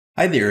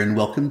Hi there and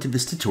welcome to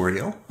this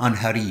tutorial on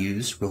how to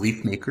use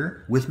Relief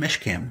Maker with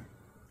MeshCAM.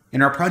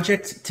 In our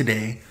project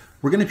today,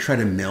 we're going to try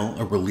to mill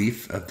a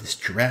relief of this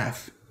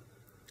giraffe.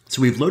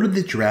 So we've loaded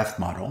the giraffe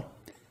model,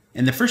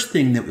 and the first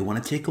thing that we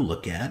want to take a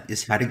look at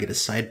is how to get a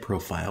side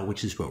profile,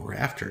 which is what we're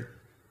after.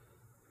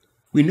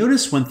 We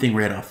notice one thing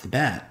right off the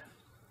bat,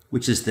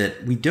 which is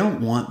that we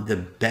don't want the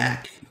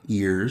back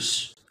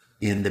ears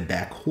and the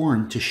back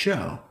horn to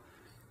show,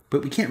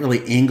 but we can't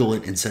really angle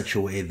it in such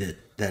a way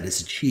that that is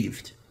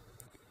achieved.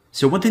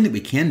 So one thing that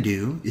we can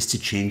do is to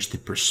change the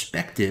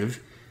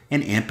perspective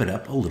and amp it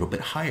up a little bit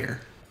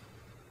higher.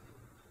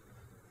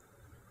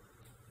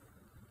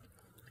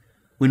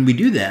 When we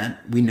do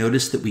that, we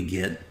notice that we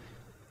get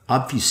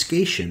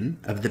obfuscation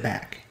of the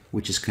back,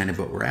 which is kind of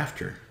what we're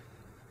after.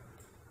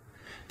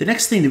 The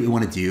next thing that we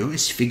want to do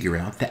is figure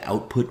out the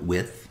output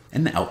width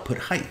and the output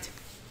height.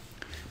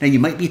 Now you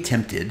might be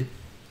tempted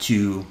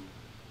to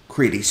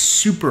create a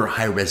super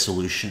high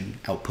resolution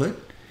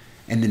output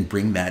and then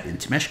bring that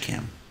into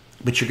MeshCAM.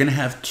 But you're going to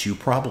have two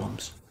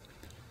problems.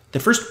 The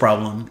first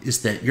problem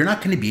is that you're not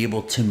going to be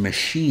able to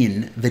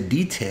machine the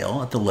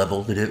detail at the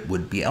level that it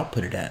would be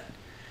outputted at.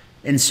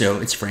 And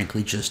so it's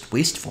frankly just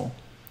wasteful.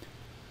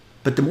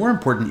 But the more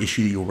important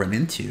issue you'll run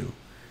into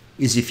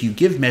is if you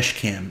give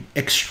MeshCAM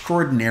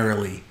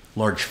extraordinarily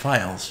large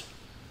files,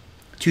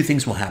 two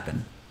things will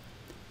happen.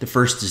 The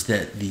first is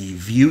that the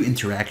view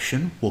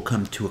interaction will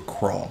come to a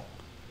crawl.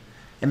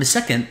 And the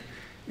second,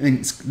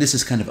 and this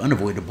is kind of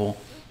unavoidable,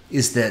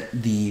 is that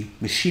the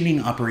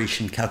machining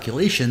operation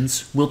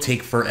calculations will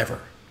take forever.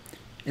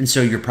 And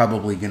so you're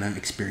probably going to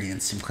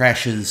experience some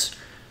crashes,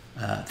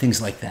 things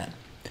like that.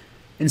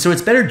 And so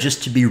it's better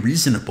just to be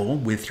reasonable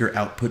with your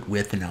output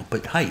width and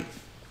output height.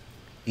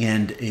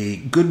 And a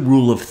good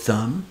rule of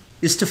thumb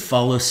is to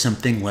follow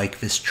something like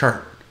this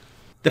chart.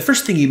 The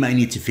first thing you might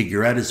need to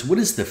figure out is what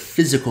is the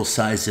physical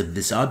size of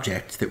this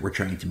object that we're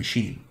trying to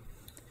machine.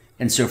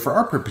 And so for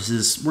our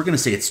purposes, we're going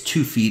to say it's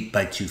 2 feet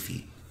by 2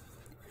 feet.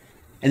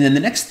 And then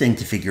the next thing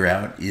to figure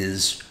out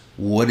is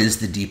what is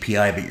the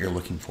DPI that you're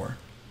looking for.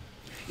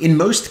 In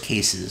most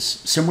cases,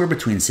 somewhere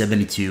between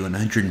 72 and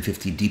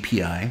 150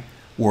 DPI,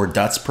 or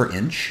dots per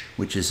inch,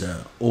 which is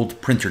an old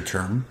printer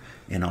term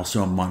and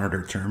also a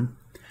monitor term.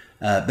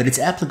 But it's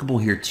applicable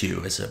here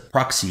too as a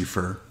proxy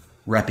for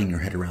wrapping your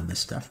head around this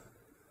stuff.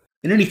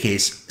 In any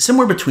case,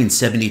 somewhere between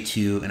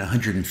 72 and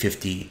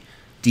 150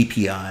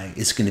 DPI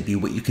is going to be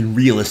what you can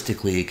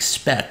realistically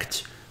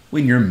expect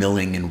when you're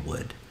milling in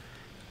wood.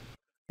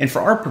 And for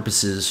our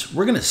purposes,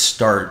 we're going to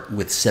start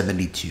with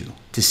 72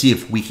 to see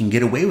if we can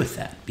get away with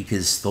that,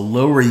 because the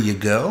lower you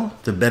go,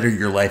 the better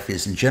your life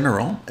is in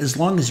general, as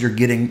long as you're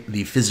getting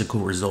the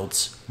physical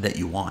results that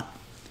you want.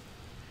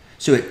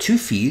 So at 2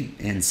 feet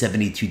and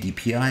 72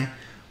 DPI,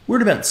 we're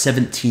at about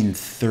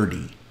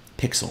 1730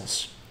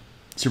 pixels.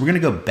 So we're going to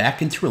go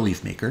back into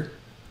Relief Maker,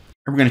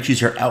 and we're going to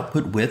choose our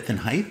output width and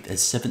height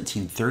as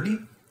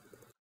 1730.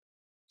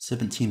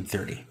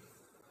 1730.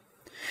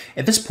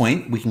 At this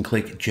point, we can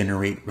click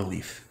Generate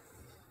Relief.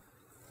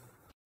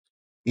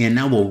 And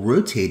now we'll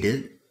rotate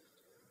it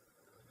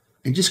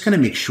and just kind of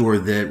make sure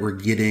that we're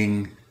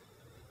getting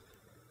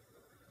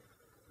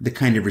the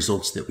kind of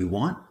results that we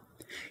want.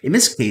 In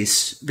this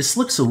case, this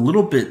looks a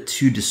little bit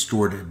too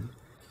distorted,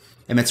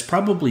 and that's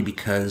probably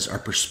because our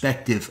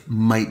perspective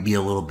might be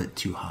a little bit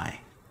too high.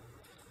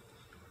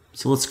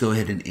 So let's go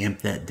ahead and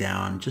amp that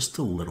down just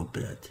a little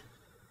bit.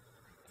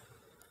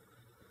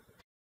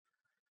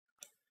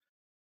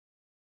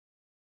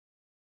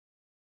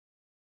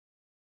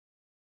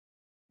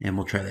 And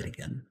we'll try that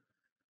again.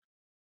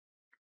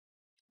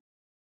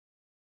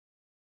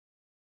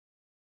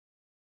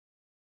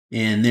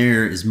 And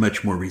there is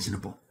much more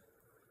reasonable.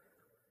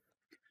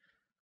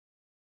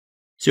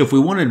 So if we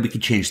wanted, we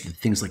could change the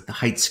things like the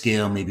height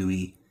scale. Maybe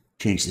we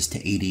change this to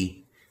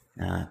 80.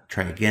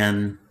 Try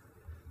again.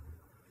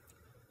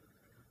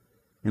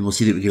 And we'll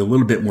see that we get a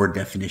little bit more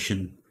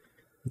definition.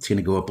 It's going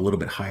to go up a little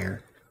bit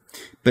higher.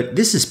 But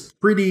this is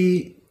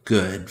pretty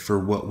good for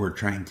what we're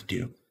trying to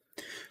do.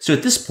 So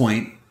at this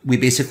point, we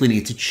basically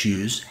need to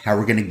choose how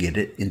we're going to get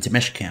it into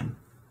MeshCAM.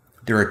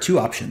 There are two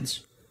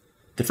options.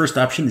 The first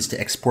option is to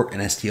export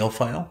an STL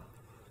file.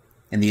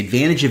 And the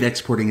advantage of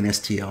exporting an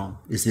STL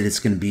is that it's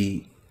going to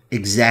be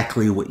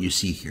exactly what you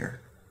see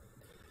here.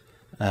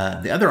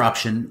 The other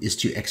option is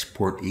to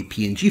export a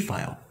PNG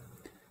file,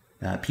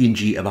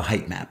 PNG of a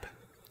height map.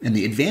 And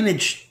the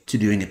advantage to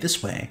doing it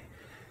this way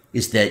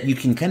is that you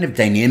can kind of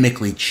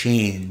dynamically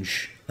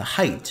change the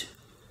height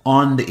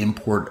on the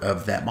import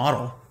of that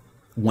model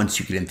once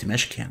you get into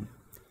MeshCAM.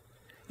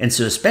 And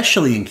so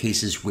especially in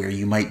cases where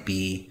you might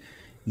be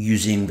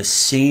using the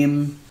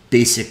same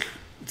basic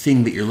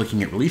thing that you're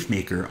looking at Relief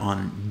Maker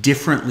on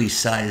differently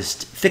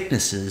sized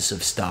thicknesses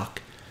of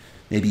stock,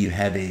 maybe you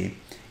have a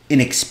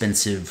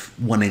inexpensive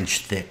 1-inch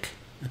thick,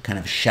 a kind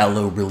of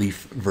shallow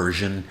relief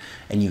version,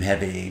 and you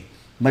have a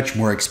much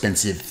more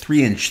expensive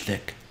 3-inch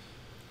thick,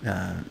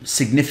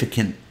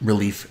 significant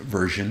relief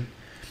version.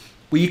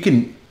 Well, you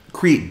can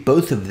create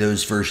both of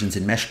those versions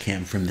in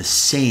MeshCAM from the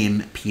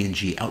same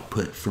PNG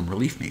output from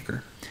Relief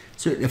Maker.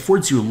 So it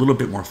affords you a little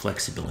bit more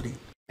flexibility.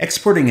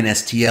 Exporting an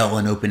STL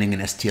and opening an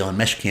STL in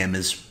MeshCAM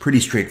is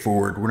pretty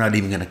straightforward. We're not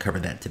even going to cover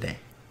that today.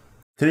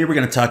 Today we're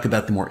going to talk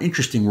about the more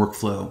interesting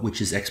workflow, which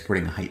is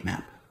exporting a height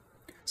map.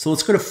 So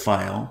let's go to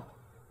File,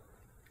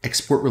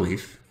 Export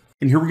Relief,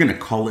 and here we're going to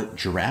call it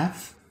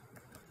Giraffe.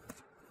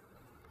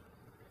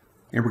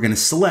 And we're going to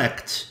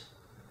select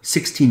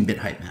 16-bit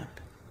height map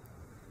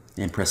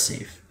and press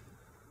Save.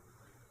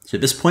 So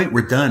at this point,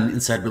 we're done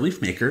inside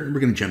Relief Maker, and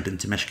we're going to jump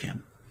into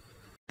MeshCAM.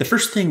 The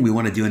first thing we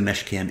want to do in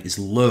MeshCAM is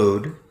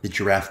load the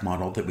giraffe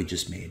model that we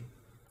just made.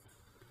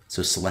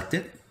 So select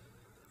it.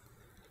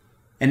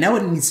 And now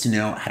it needs to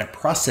know how to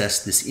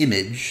process this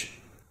image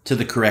to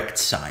the correct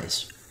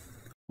size.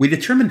 We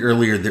determined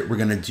earlier that we're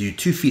going to do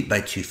 2 feet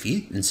by 2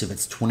 feet, and so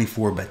it's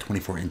 24 by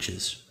 24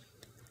 inches.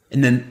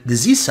 And then the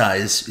Z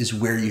size is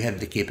where you have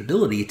the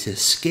capability to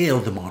scale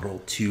the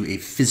model to a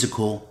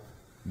physical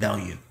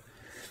value.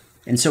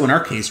 And so in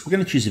our case, we're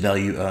going to choose a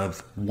value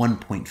of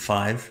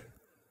 1.5,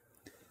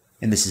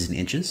 and this is in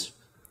inches.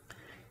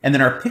 And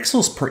then our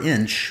pixels per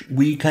inch,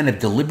 we kind of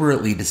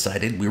deliberately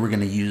decided we were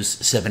going to use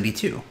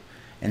 72.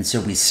 And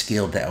so we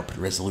scaled the output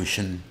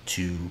resolution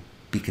to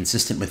be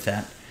consistent with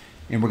that.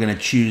 And we're going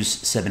to choose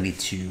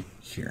 72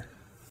 here.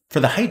 For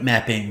the height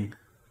mapping,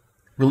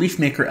 Relief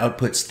Maker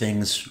outputs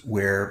things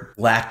where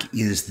black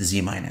is the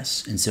Z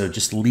minus. And so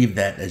just leave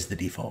that as the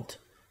default.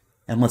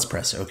 And let's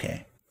press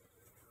OK.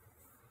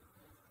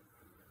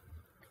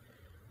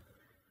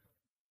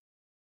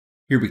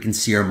 Here we can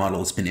see our model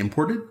has been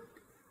imported.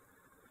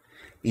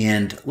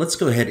 And let's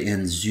go ahead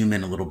and zoom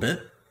in a little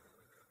bit,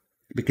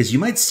 because you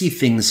might see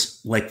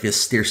things like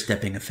this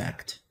stair-stepping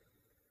effect.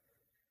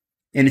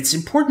 And it's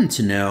important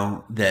to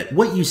know that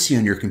what you see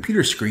on your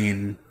computer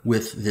screen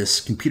with this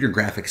computer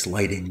graphics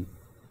lighting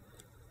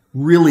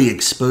really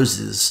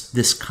exposes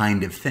this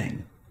kind of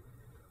thing.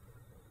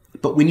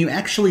 But when you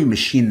actually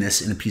machine this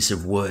in a piece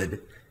of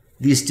wood,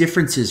 these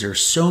differences are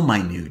so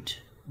minute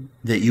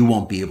that you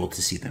won't be able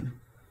to see them.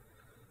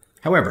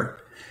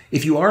 However,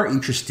 if you are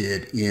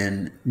interested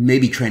in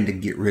maybe trying to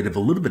get rid of a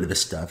little bit of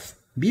this stuff,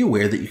 be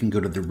aware that you can go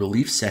to the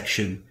relief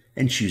section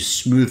and choose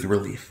smooth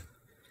relief.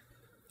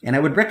 And I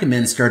would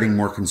recommend starting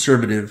more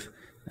conservative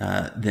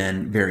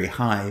than very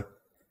high,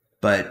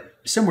 but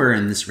somewhere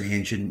in this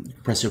range,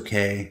 and press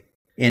OK.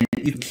 And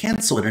you can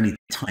cancel at any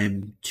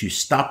time to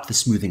stop the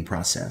smoothing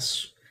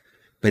process,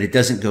 but it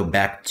doesn't go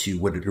back to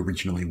what it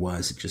originally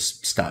was. It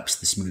just stops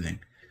the smoothing.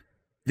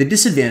 The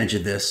disadvantage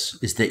of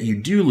this is that you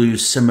do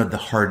lose some of the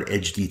hard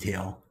edge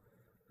detail,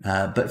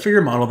 but for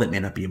your model that may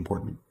not be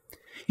important.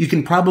 You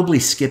can probably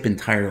skip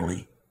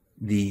entirely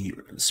the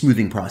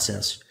smoothing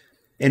process.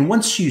 And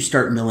once you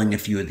start milling a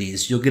few of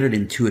these, you'll get an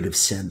intuitive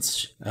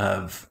sense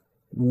of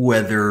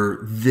whether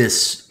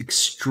this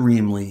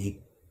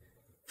extremely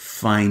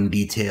fine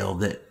detail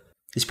that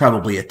is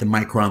probably at the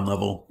micron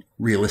level,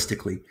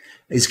 realistically,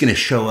 is going to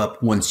show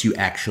up once you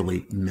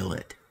actually mill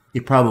it.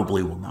 It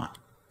probably will not.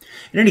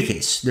 In any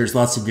case, there's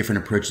lots of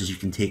different approaches you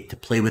can take to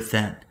play with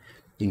that,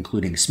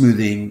 including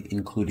smoothing,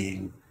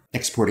 including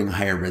exporting a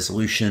higher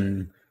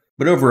resolution.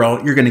 But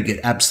overall, you're going to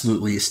get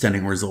absolutely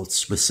stunning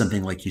results with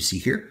something like you see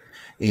here.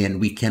 And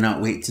we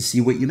cannot wait to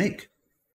see what you make.